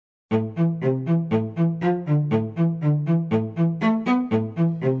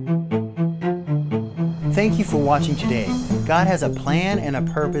you for watching today. God has a plan and a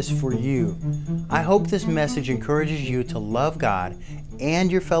purpose for you. I hope this message encourages you to love God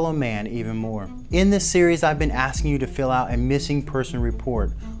and your fellow man even more. In this series, I've been asking you to fill out a missing person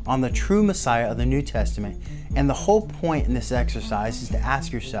report on the true Messiah of the New Testament, and the whole point in this exercise is to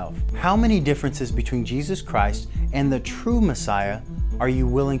ask yourself, how many differences between Jesus Christ and the true Messiah are you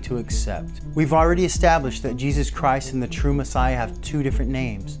willing to accept? We've already established that Jesus Christ and the true Messiah have two different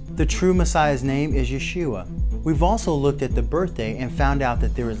names. The true Messiah's name is Yeshua. We've also looked at the birthday and found out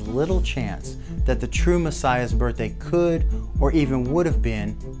that there is little chance that the true Messiah's birthday could or even would have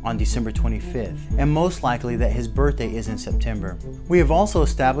been on December 25th, and most likely that his birthday is in September. We have also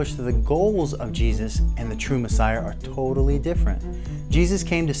established that the goals of Jesus and the true Messiah are totally different. Jesus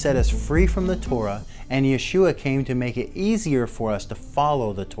came to set us free from the Torah, and Yeshua came to make it easier for us to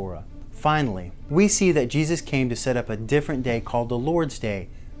follow the Torah. Finally, we see that Jesus came to set up a different day called the Lord's Day,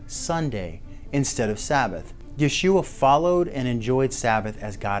 Sunday, instead of Sabbath. Yeshua followed and enjoyed Sabbath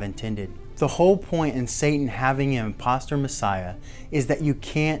as God intended. The whole point in Satan having an impostor Messiah is that you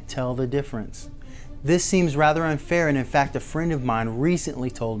can't tell the difference. This seems rather unfair, and in fact, a friend of mine recently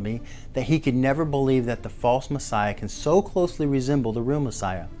told me that he could never believe that the false Messiah can so closely resemble the real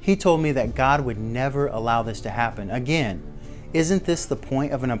Messiah. He told me that God would never allow this to happen. Again, isn't this the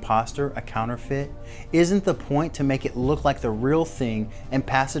point of an impostor, a counterfeit? Isn't the point to make it look like the real thing and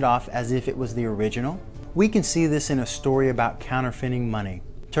pass it off as if it was the original? We can see this in a story about counterfeiting money.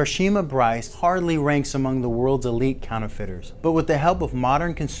 Tarshema Brice hardly ranks among the world's elite counterfeiters, but with the help of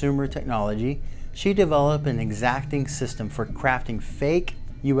modern consumer technology, she developed an exacting system for crafting fake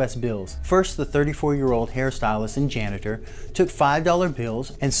US bills. First, the 34-year-old hairstylist and janitor took $5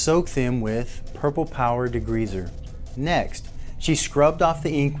 bills and soaked them with purple power degreaser. Next, she scrubbed off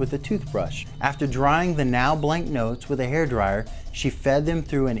the ink with a toothbrush. After drying the now blank notes with a hairdryer, she fed them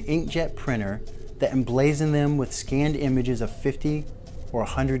through an inkjet printer that emblazoned them with scanned images of $50 or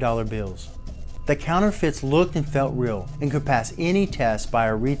 $100 bills. The counterfeits looked and felt real and could pass any test by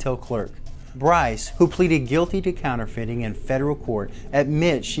a retail clerk. Brice, who pleaded guilty to counterfeiting in federal court,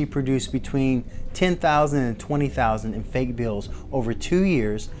 admits she produced between 10,000 and 20,000 in fake bills over 2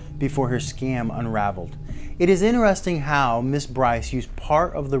 years before her scam unraveled. It is interesting how Miss Brice used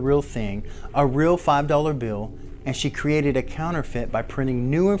part of the real thing, a real $5 bill, and she created a counterfeit by printing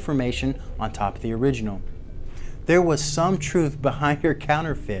new information on top of the original. There was some truth behind her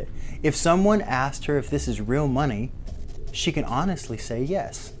counterfeit. If someone asked her if this is real money, she can honestly say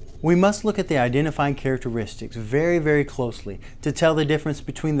yes. We must look at the identifying characteristics very closely to tell the difference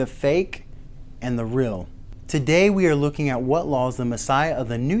between the fake and the real. Today we are looking at what laws the Messiah of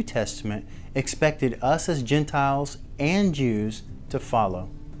the New Testament expected us as Gentiles and Jews to follow.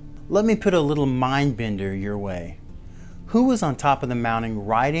 Let me put a little mind bender your way. Who was on top of the mountain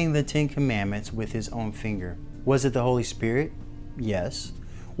writing the 10 Commandments with his own finger? Was it the Holy Spirit? Yes.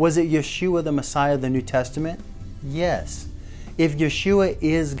 Was it Yeshua, the Messiah of the New Testament? Yes. If Yeshua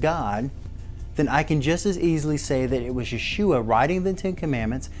is God, then I can just as easily say that it was Yeshua writing the 10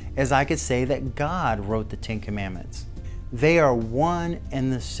 Commandments as I could say that God wrote the 10 Commandments. They are one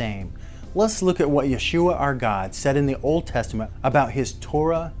and the same. Let's look at what Yeshua, our God, said in the Old Testament about his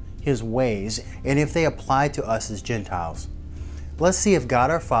Torah, his ways, and if they apply to us as Gentiles. Let's see if God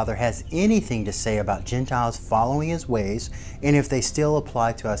our Father has anything to say about Gentiles following his ways and if they still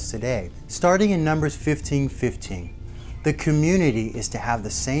apply to us today. Starting in Numbers 15:15, the community is to have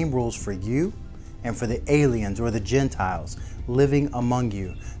the same rules for you and for the aliens or the Gentiles living among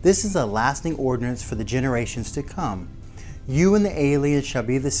you. This is a lasting ordinance for the generations to come. You and the aliens shall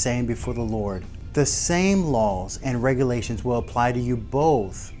be the same before the Lord. The same laws and regulations will apply to you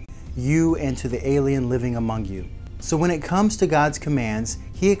both, you and to the alien living among you. So when it comes to God's commands,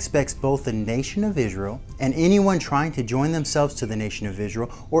 he expects both the nation of Israel and anyone trying to join themselves to the nation of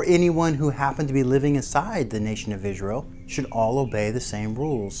Israel, or anyone who happened to be living inside the nation of Israel, should all obey the same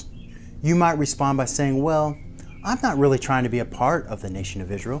rules. You might respond by saying, well, I'm not really trying to be a part of the nation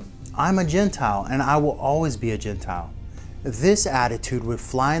of Israel. I'm a Gentile and I will always be a Gentile. This attitude would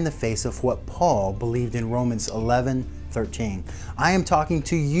fly in the face of what Paul believed in Romans 11:13. I am talking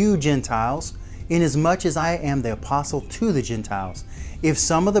to you, Gentiles, inasmuch as I am the apostle to the Gentiles. If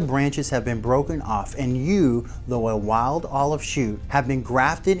some of the branches have been broken off, and you, though a wild olive shoot, have been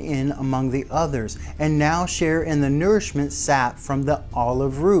grafted in among the others, and now share in the nourishment sap from the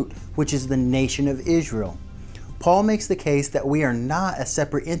olive root, which is the nation of Israel. Paul makes the case that we are not a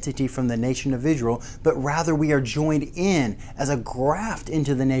separate entity from the nation of Israel, but rather we are joined in as a graft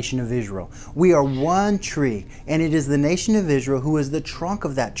into the nation of Israel. We are one tree, and it is the nation of Israel who is the trunk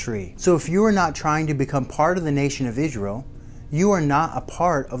of that tree. So if you are not trying to become part of the nation of Israel, you are not a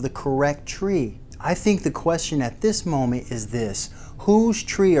part of the correct tree. I think the question at this moment is this: whose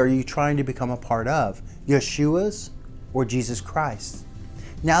tree are you trying to become a part of? Yeshua's or Jesus Christ?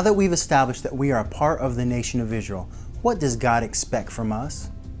 Now that we've established that we are a part of the nation of Israel, what does God expect from us?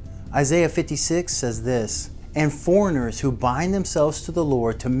 Isaiah 56 says this: "And foreigners who bind themselves to the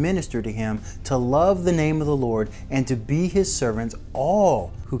Lord to minister to him, to love the name of the Lord, and to be his servants,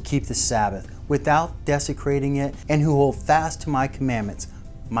 all who keep the Sabbath without desecrating it, and who hold fast to my commandments,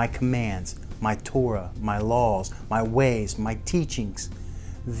 my commands, my Torah, my laws, my ways, my teachings.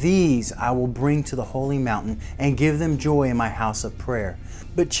 These I will bring to the holy mountain and give them joy in my house of prayer."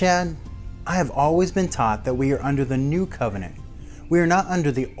 But Chad, I have always been taught that we are under the new covenant. We are not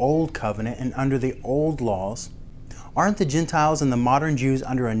under the old covenant and under the old laws. Aren't the Gentiles and the modern Jews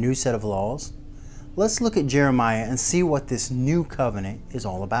under a new set of laws? Let's look at Jeremiah and see what this new covenant is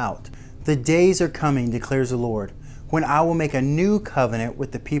all about. "The days are coming, declares the Lord, when I will make a new covenant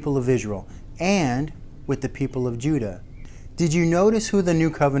with the people of Israel and with the people of Judah." Did you notice who the new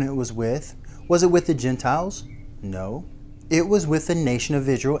covenant was with? Was it with the Gentiles? No. It was with the nation of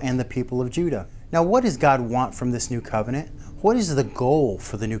Israel and the people of Judah. Now, what does God want from this new covenant? What is the goal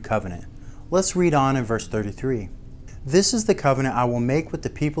for the new covenant? Let's read on in verse 33. "This is the covenant I will make with the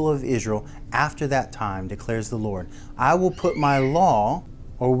people of Israel after that time, declares the Lord. I will put my law,"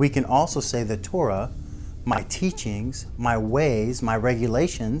 or we can also say the Torah, "my teachings, my ways, my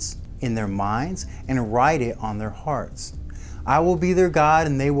regulations, in their minds and write it on their hearts. I will be their God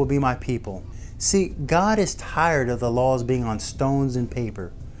and they will be my people." See, God is tired of the laws being on stones and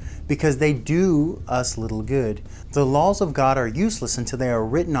paper because they do us little good. The laws of God are useless until they are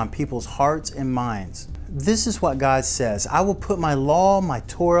written on people's hearts and minds. This is what God says: "I will put my law, my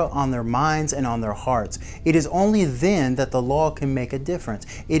Torah, on their minds and on their hearts." It is only then that the law can make a difference.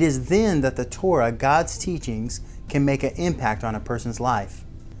 It is then that the Torah, God's teachings, can make an impact on a person's life.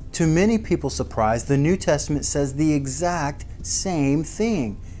 To many people's surprise, the New Testament says the exact same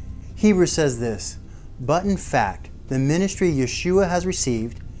thing. Hebrews says this: "But in fact, the ministry Yeshua has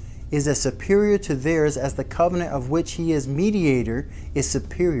received is as superior to theirs as the covenant of which he is mediator is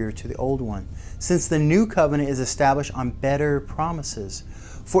superior to the old one, since the new covenant is established on better promises.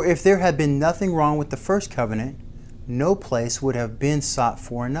 For if there had been nothing wrong with the first covenant, no place would have been sought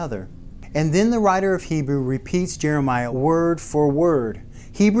for another." And then the writer of Hebrew repeats Jeremiah word for word.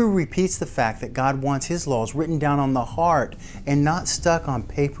 Hebrew repeats the fact that God wants his laws written down on the heart and not stuck on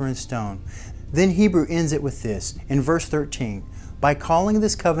paper and stone. Then Hebrew ends it with this in verse 13: "By calling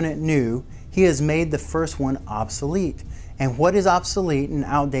this covenant new, he has made the first one obsolete. And what is obsolete and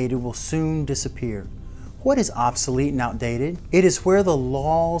outdated will soon disappear." What is obsolete and outdated? It is where the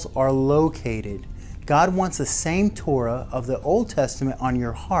laws are located. God wants the same Torah of the Old Testament on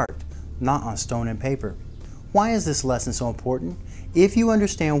your heart, not on stone and paper. Why is this lesson so important? If you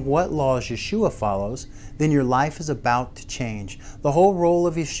understand what laws Yeshua follows, then your life is about to change. The whole role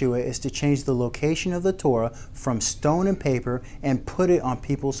of Yeshua is to change the location of the Torah from stone and paper and put it on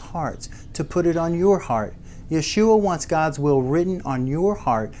people's hearts, to put it on your heart. Yeshua wants God's will written on your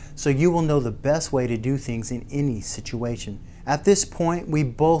heart so you will know the best way to do things in any situation. At this point, we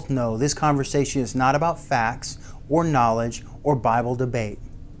both know this conversation is not about facts or knowledge or Bible debate.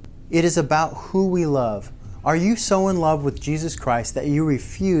 It is about who we love. Are you so in love with Jesus Christ that you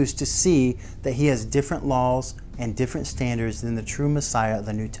refuse to see that he has different laws and different standards than the true Messiah of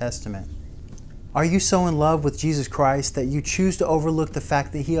the New Testament? Are you so in love with Jesus Christ that you choose to overlook the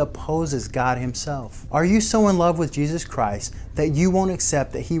fact that he opposes God himself? Are you so in love with Jesus Christ that you won't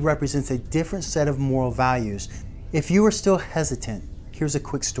accept that he represents a different set of moral values? If you are still hesitant, here's a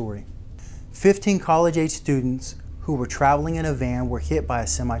quick story. 15 college-age students who were traveling in a van were hit by a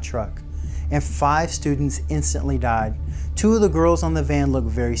semi-truck, and 5 students instantly died. 2 of the girls on the van looked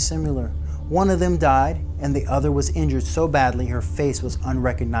very similar. One of them died, and the other was injured so badly her face was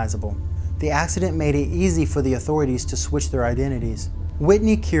unrecognizable. The accident made it easy for the authorities to switch their identities.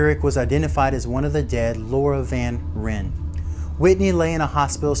 Whitney Keurig was identified as one of the dead, Laura Van Ryn. Whitney lay in a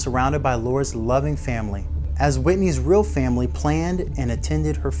hospital surrounded by Laura's loving family, as Whitney's real family planned and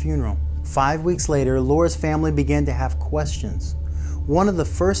attended her funeral. 5 weeks later, Laura's family began to have questions. One of the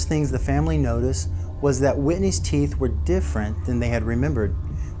first things the family noticed was that Whitney's teeth were different than they had remembered.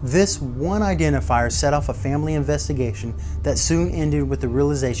 This one identifier set off a family investigation that soon ended with the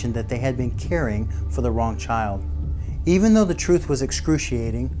realization that they had been caring for the wrong child. Even though the truth was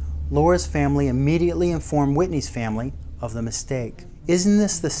excruciating, Laura's family immediately informed Whitney's family of the mistake. Isn't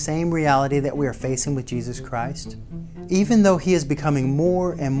this the same reality that we are facing with Jesus Christ? Even though he is becoming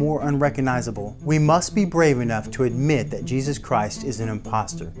more and more unrecognizable, we must be brave enough to admit that Jesus Christ is an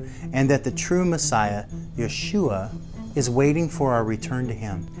impostor and that the true Messiah, Yeshua, is waiting for our return to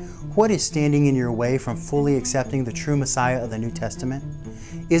Him? What is standing in your way from fully accepting the true Messiah of the New Testament?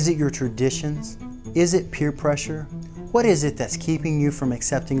 Is it your traditions? Is it peer pressure? What is it that's keeping you from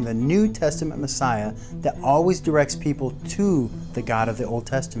accepting the New Testament Messiah that always directs people to the God of the Old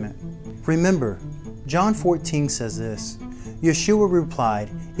Testament? Remember, John 14 says this, Yeshua replied,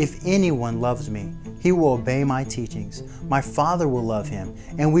 "If anyone loves me, he will obey my teachings. My Father will love him,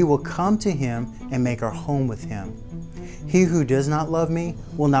 and we will come to him and make our home with him. He who does not love me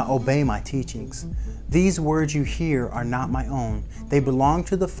will not obey my teachings. These words you hear are not my own. They belong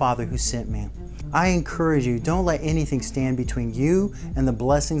to the Father who sent me." I encourage you, don't let anything stand between you and the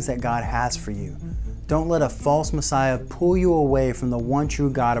blessings that God has for you. Don't let a false Messiah pull you away from the one true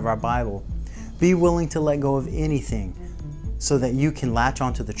God of our Bible. Be willing to let go of anything so that you can latch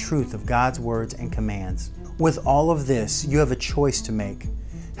onto the truth of God's words and commands. With all of this, you have a choice to make.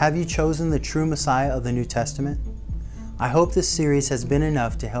 Have you chosen the true Messiah of the New Testament? I hope this series has been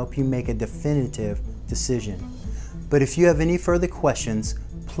enough to help you make a definitive decision. But if you have any further questions,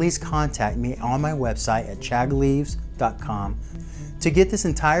 please contact me on my website at chagleaves.com. To get this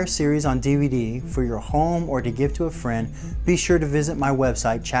entire series on DVD for your home or to give to a friend, be sure to visit my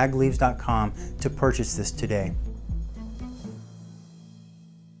website chagleaves.com to purchase this today.